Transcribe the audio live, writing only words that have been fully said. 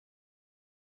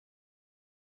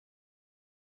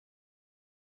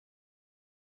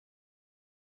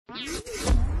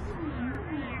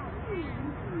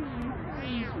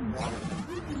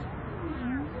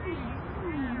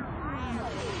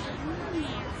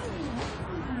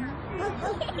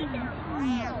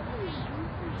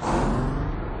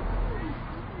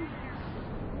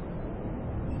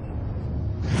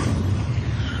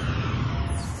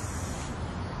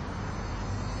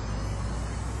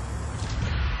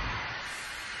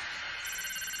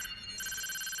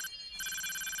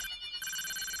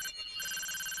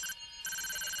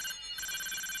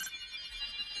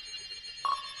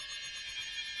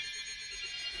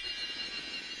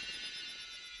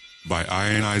By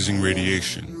ionizing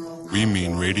radiation, we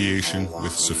mean radiation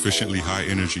with sufficiently high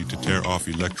energy to tear off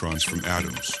electrons from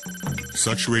atoms.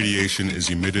 Such radiation is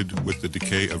emitted with the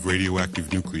decay of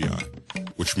radioactive nuclei,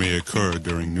 which may occur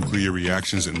during nuclear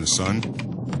reactions in the sun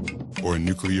or in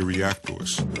nuclear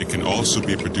reactors. It can also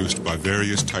be produced by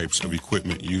various types of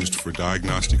equipment used for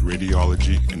diagnostic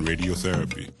radiology and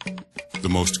radiotherapy. The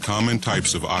most common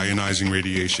types of ionizing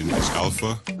radiation is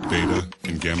alpha, beta,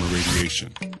 and gamma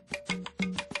radiation.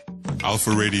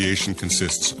 Alpha radiation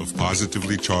consists of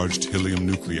positively charged helium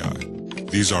nuclei.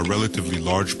 These are relatively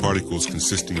large particles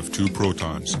consisting of 2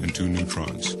 protons and 2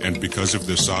 neutrons, and because of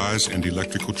their size and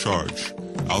electrical charge,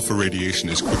 alpha radiation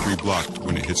is quickly blocked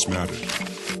when it hits matter.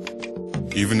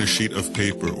 Even a sheet of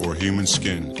paper or human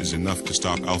skin is enough to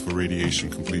stop alpha radiation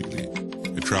completely.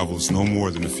 It travels no more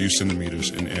than a few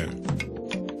centimeters in air.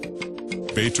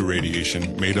 Beta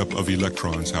radiation, made up of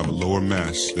electrons, have a lower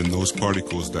mass than those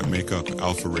particles that make up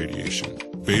alpha radiation.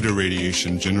 Beta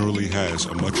radiation generally has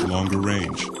a much longer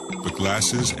range, but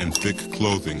glasses and thick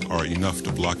clothing are enough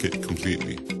to block it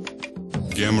completely.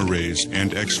 Gamma rays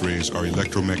and X-rays are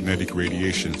electromagnetic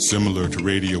radiation similar to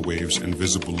radio waves and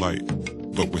visible light,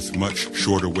 but with much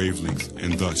shorter wavelength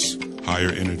and thus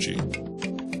higher energy.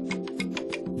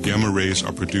 Gamma rays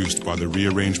are produced by the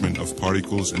rearrangement of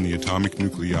particles in the atomic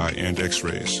nuclei and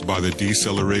X-rays, by the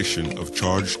deceleration of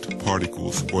charged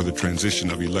particles or the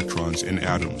transition of electrons in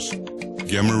atoms.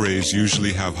 Gamma rays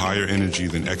usually have higher energy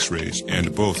than X-rays,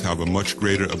 and both have a much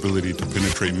greater ability to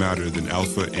penetrate matter than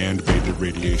alpha and beta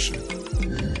radiation.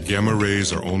 Gamma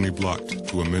rays are only blocked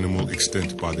to a minimal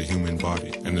extent by the human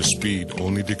body, and their speed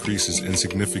only decreases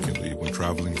insignificantly when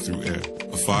traveling through air.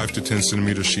 A 5 to 10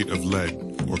 centimeter sheet of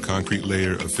lead or concrete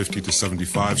layer of 50 to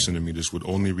 75 centimeters would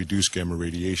only reduce gamma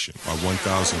radiation by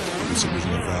 1,000th of its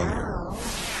original value.